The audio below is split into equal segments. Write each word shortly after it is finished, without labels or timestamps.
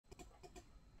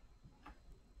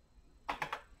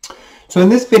So in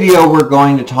this video, we're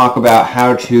going to talk about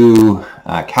how to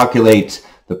calculate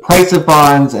the price of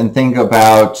bonds and think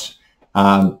about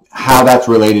how that's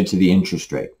related to the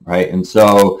interest rate, right? And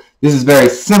so this is very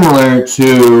similar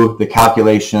to the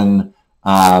calculation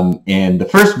in the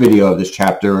first video of this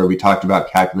chapter where we talked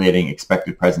about calculating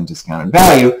expected present discounted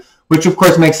value, which of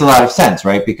course makes a lot of sense,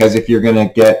 right? Because if you're going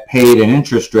to get paid an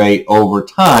interest rate over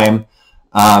time,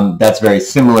 that's very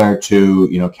similar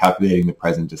to, calculating the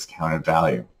present discounted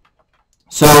value.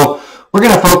 So we're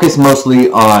going to focus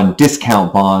mostly on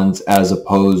discount bonds as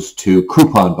opposed to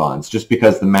coupon bonds, just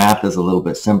because the math is a little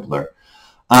bit simpler.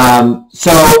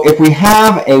 So if we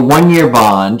have a one-year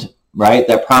bond, right,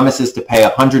 that promises to pay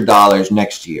 $100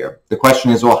 next year, the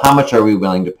question is, well, how much are we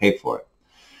willing to pay for it?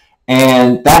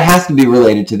 And that has to be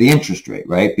related to the interest rate,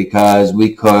 right? Because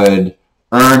we could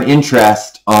earn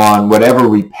interest on whatever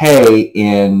we pay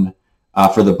in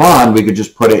for the bond. We could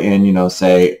just put it in,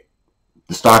 say,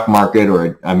 the stock market,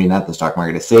 or not the stock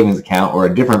market, a savings account or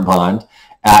a different bond,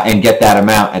 and get that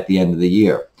amount at the end of the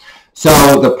year.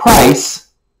 So the price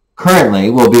currently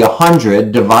will be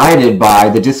 100 divided by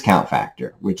the discount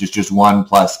factor, which is just 1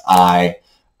 plus I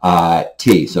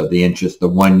t. So the interest, the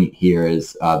one here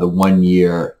is the 1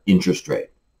 year interest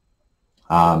rate.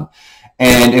 And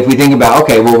if we think about,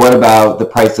 okay, well, what about the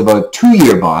price of a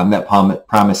 2-year bond that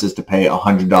promises to pay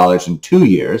 $100 in 2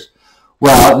 years?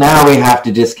 Well, now we have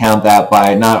to discount that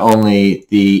by not only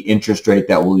the interest rate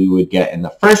that we would get in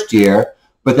the first year,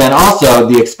 but then also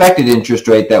the expected interest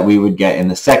rate that we would get in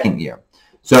the second year.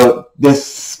 So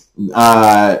this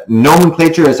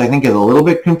nomenclature I think is a little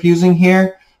bit confusing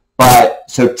here. But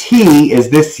so T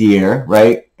is this year,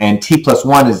 right? And T plus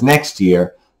 1 is next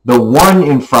year. The 1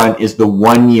 in front is the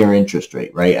 1 year interest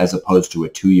rate, right? As opposed to a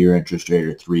 2-year interest rate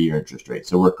or 3-year interest rate.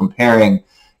 So we're comparing,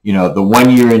 the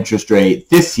 1 year interest rate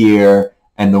this year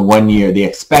and the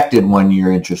expected 1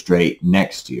 year interest rate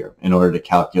next year in order to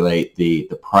calculate the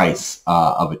price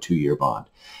of a 2-year bond.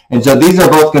 And so these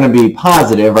are both going to be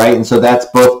positive, right? And so that's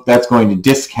going to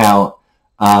discount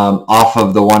off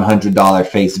of the $100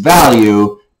 face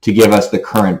value to give us the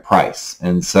current price.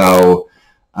 And so,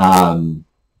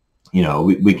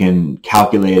 we can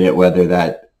calculate it whether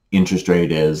that interest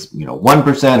rate is, 1%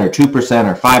 or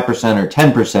 2% or 5% or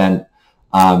 10%.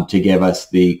 To give us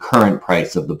the current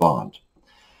price of the bond.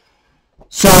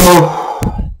 So,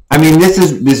 this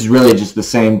is really just the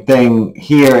same thing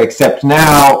here, except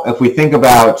now if we think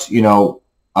about, a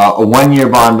 1-year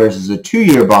bond versus a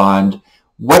 2-year bond,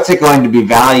 what's it going to be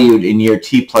valued in year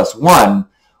T plus 1?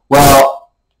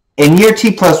 Well, in year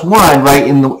T plus 1, right,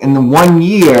 in the 1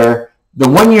 year, the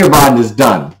 1-year bond is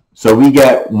done. So we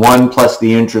get 1 plus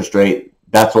the interest rate.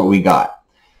 That's what we got.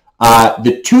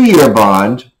 The 2-year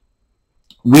bond,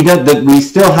 we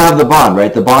still have the bond,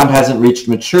 right? The bond hasn't reached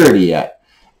maturity yet.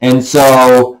 And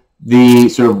so the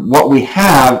sort of what we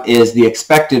have is the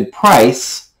expected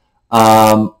price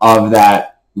of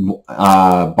that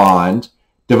bond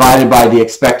divided by the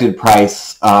expected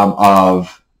price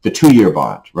of the 2-year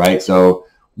bond, right? So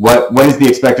what is the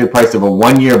expected price of a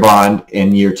 1-year bond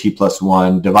in year T plus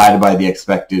 1 divided by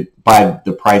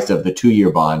the price of the 2-year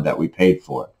bond that we paid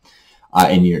for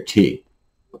in year T?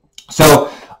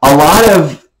 So a lot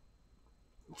of,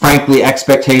 frankly,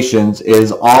 expectations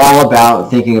is all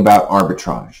about thinking about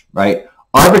arbitrage, right?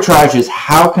 Arbitrage is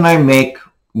how can I make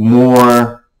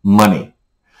more money?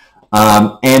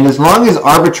 And as long as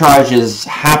arbitrage is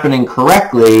happening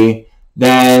correctly,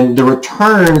 then the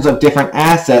returns of different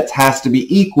assets has to be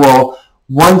equal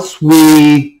once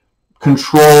we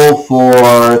control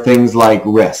for things like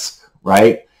risk,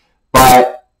 right?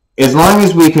 But as long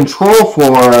as we control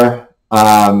for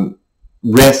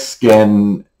risk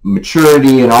and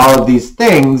maturity and all of these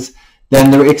things, then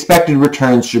the expected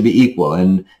returns should be equal.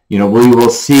 And, we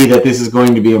will see that this is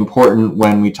going to be important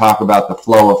when we talk about the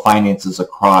flow of finances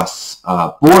across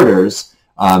borders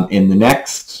in the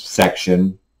next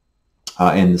section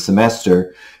in the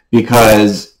semester.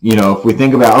 Because, if we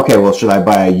think about, okay, well, should I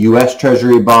buy a U.S.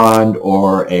 Treasury bond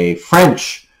or a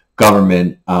French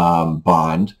government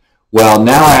bond? Well,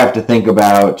 now I have to think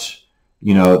about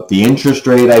the interest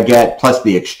rate I get plus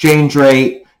the exchange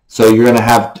rate. So you're going to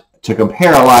have to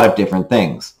compare a lot of different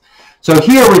things. So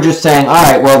here we're just saying, all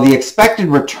right, well, the expected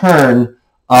return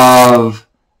of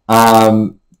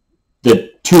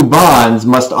the two bonds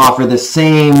must offer the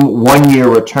same 1-year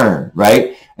return,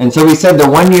 right? And so we said the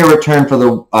 1-year return for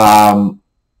the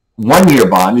 1-year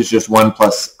bond is just 1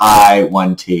 plus I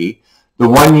 1t. The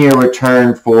 1-year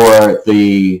return for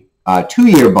the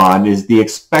 2-year bond is the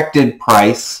expected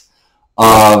price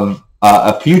of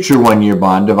a future 1-year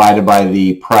bond divided by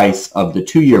the price of the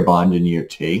 2-year bond in year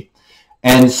T.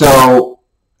 And so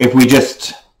if we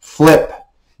just flip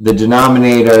the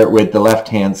denominator with the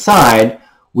left-hand side,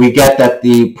 we get that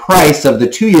the price of the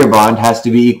 2-year bond has to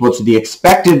be equal to the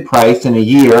expected price in a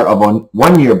year of a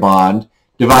 1-year bond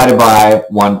divided by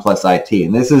 1 plus IT.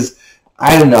 And this is,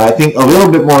 I don't know, I think a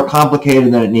little bit more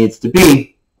complicated than it needs to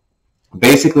be.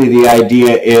 Basically, the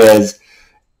idea is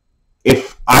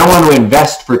if I want to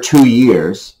invest for 2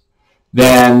 years,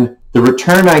 then the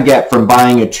return I get from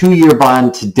buying a 2-year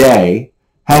bond today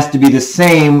has to be the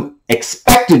same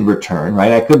expected return,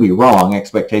 right? I could be wrong.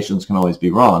 Expectations can always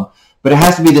be wrong. But it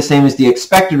has to be the same as the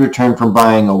expected return from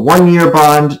buying a 1-year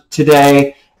bond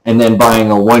today and then buying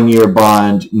a 1-year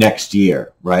bond next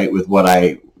year, right, with what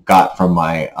I got from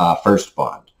my first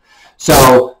bond.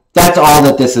 So that's all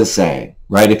that this is saying,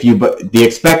 right? The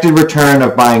expected return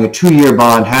of buying a 2-year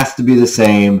bond has to be the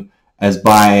same as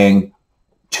buying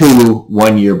 2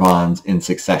 1-year bonds in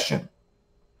succession.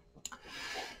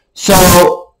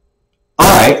 So,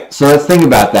 all right, so let's think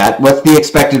about that. What's the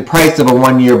expected price of a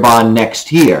 1-year bond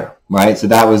next year, right? So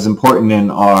that was important in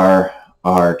our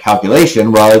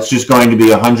calculation. Well, it's just going to be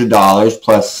 $100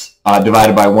 plus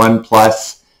divided by 1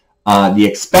 plus the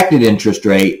expected interest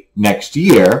rate next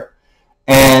year.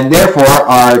 And therefore,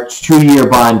 our 2-year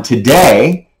bond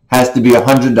today has to be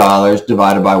 $100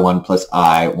 divided by 1 plus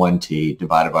I, 1t,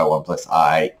 divided by 1 plus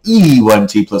I, e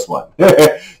 1t plus 1.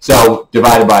 So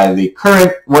divided by the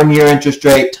current 1-year interest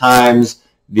rate times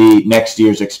the next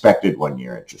year's expected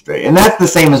 1-year interest rate. And that's the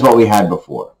same as what we had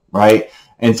before, right?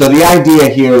 And so the idea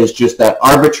here is just that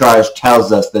arbitrage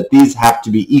tells us that these have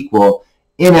to be equal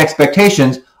in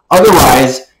expectations.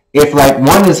 Otherwise, if like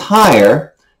one is higher,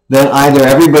 then either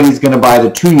everybody's going to buy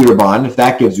the 2-year bond, if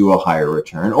that gives you a higher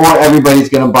return, or everybody's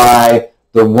going to buy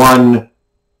the 2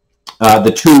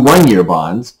 1-year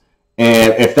bonds,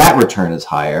 and if that return is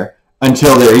higher,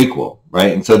 until they're equal,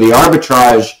 right? And so the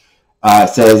arbitrage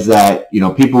says that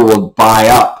people will buy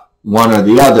up one or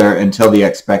the other until the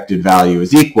expected value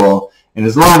is equal, and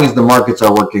as long as the markets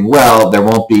are working well, there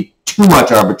won't be too much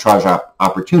arbitrage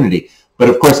opportunity. But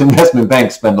of course, investment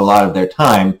banks spend a lot of their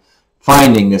time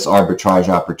finding this arbitrage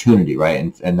opportunity,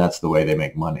 right? And that's the way they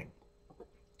make money.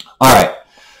 All right,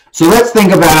 so let's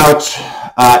think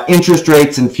about interest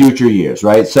rates in future years,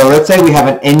 right? So let's say we have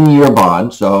an N-year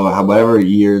bond, so whatever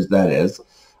years that is.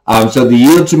 So the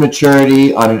yield to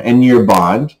maturity on an N-year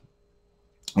bond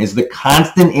is the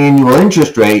constant annual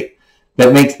interest rate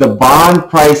that makes the bond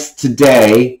price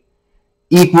today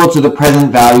equal to the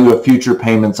present value of future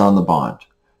payments on the bond.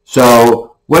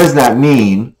 So what does that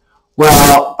mean?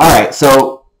 Well, all right,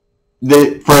 so for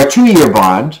a 2-year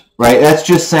bond, right, that's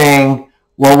just saying,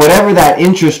 well, whatever that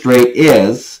interest rate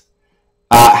is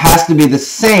has to be the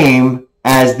same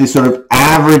as the sort of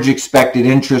average expected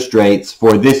interest rates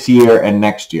for this year and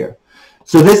next year.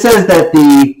 So this says that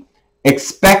the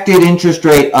expected interest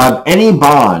rate of any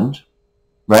bond,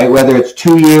 right, whether it's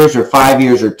 2 years or 5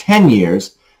 years or 10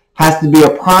 years, has to be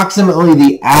approximately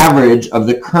the average of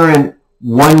the current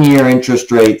 1-year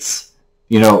interest rates,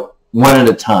 one at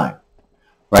a time,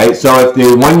 right? So if the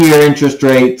 1-year interest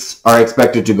rates are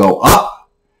expected to go up,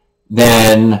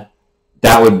 then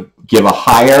that would give a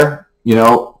higher,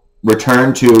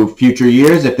 return to future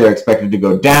years. If they're expected to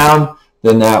go down,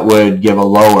 then that would give a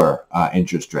lower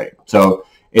interest rate. So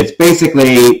it's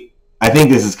basically, I think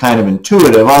this is kind of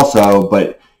intuitive also,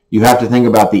 but you have to think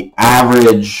about the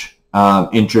average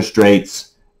interest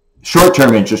rates,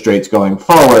 short-term interest rates going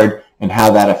forward, and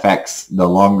how that affects the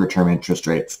longer-term interest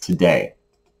rates today.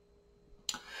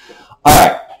 All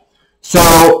right,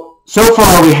 so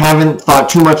far we haven't thought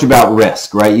too much about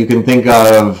risk, right? You can think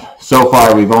of, so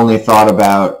far we've only thought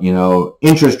about,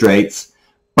 interest rates,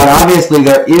 but obviously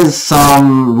there is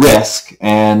some risk,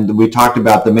 and we talked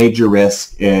about the major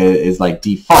risk is like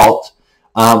default.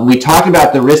 We talked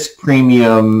about the risk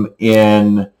premium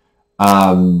in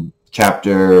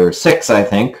chapter 6, I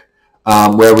think,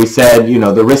 where we said,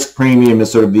 the risk premium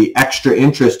is sort of the extra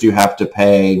interest you have to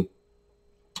pay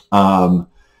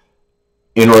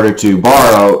in order to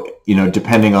borrow,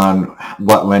 depending on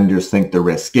what lenders think the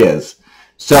risk is.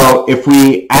 So if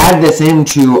we add this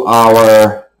into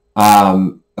our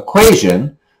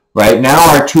equation, right, now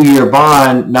our 2-year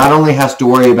bond not only has to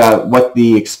worry about what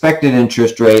the expected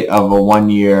interest rate of a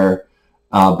 1-year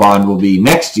bond will be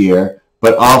next year,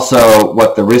 but also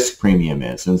what the risk premium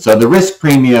is. And so the risk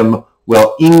premium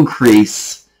will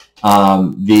increase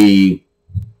the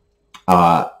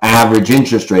average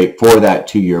interest rate for that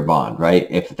 2-year bond, right?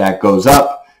 If that goes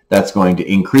up, that's going to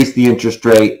increase the interest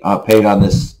rate paid on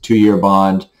this 2-year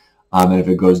bond. And if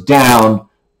it goes down,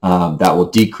 that will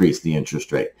decrease the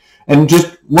interest rate. And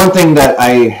just one thing that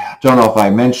I don't know if I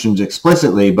mentioned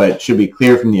explicitly, but it should be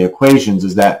clear from the equations,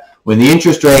 is that When the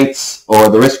interest rates or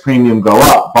the risk premium go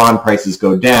up, bond prices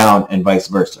go down, and vice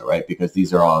versa, right? Because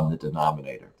these are all in the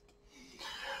denominator.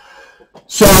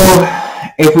 So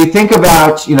if we think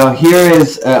about, here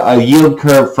is a yield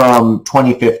curve from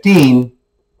 2015,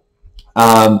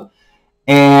 and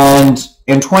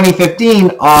in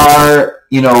 2015, our,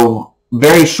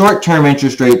 very short-term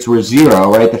interest rates were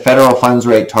zero, right? The federal funds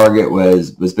rate target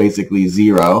was basically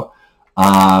zero,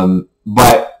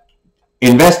 but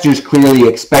investors clearly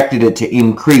expected it to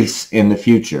increase in the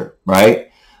future, right?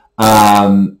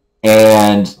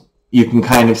 And you can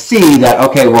kind of see that,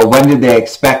 okay, well, when did they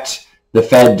expect the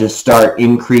Fed to start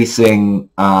increasing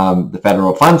the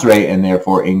federal funds rate and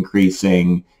therefore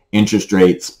increasing interest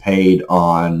rates paid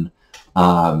on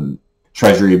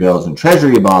Treasury bills and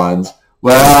Treasury bonds?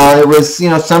 Well, it was,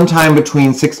 sometime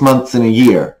between 6 months and a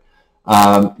year,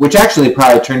 which actually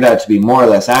probably turned out to be more or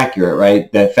less accurate,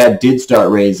 right? The Fed did start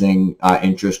raising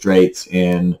interest rates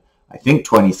in, I think,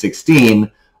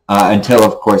 2016 until,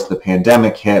 of course, the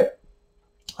pandemic hit,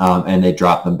 and they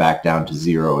dropped them back down to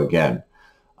zero again.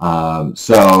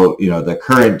 So, the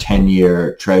current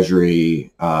 10-year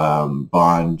Treasury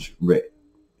bond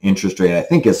interest rate, I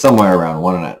think, is somewhere around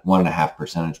 1.5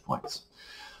 percentage points.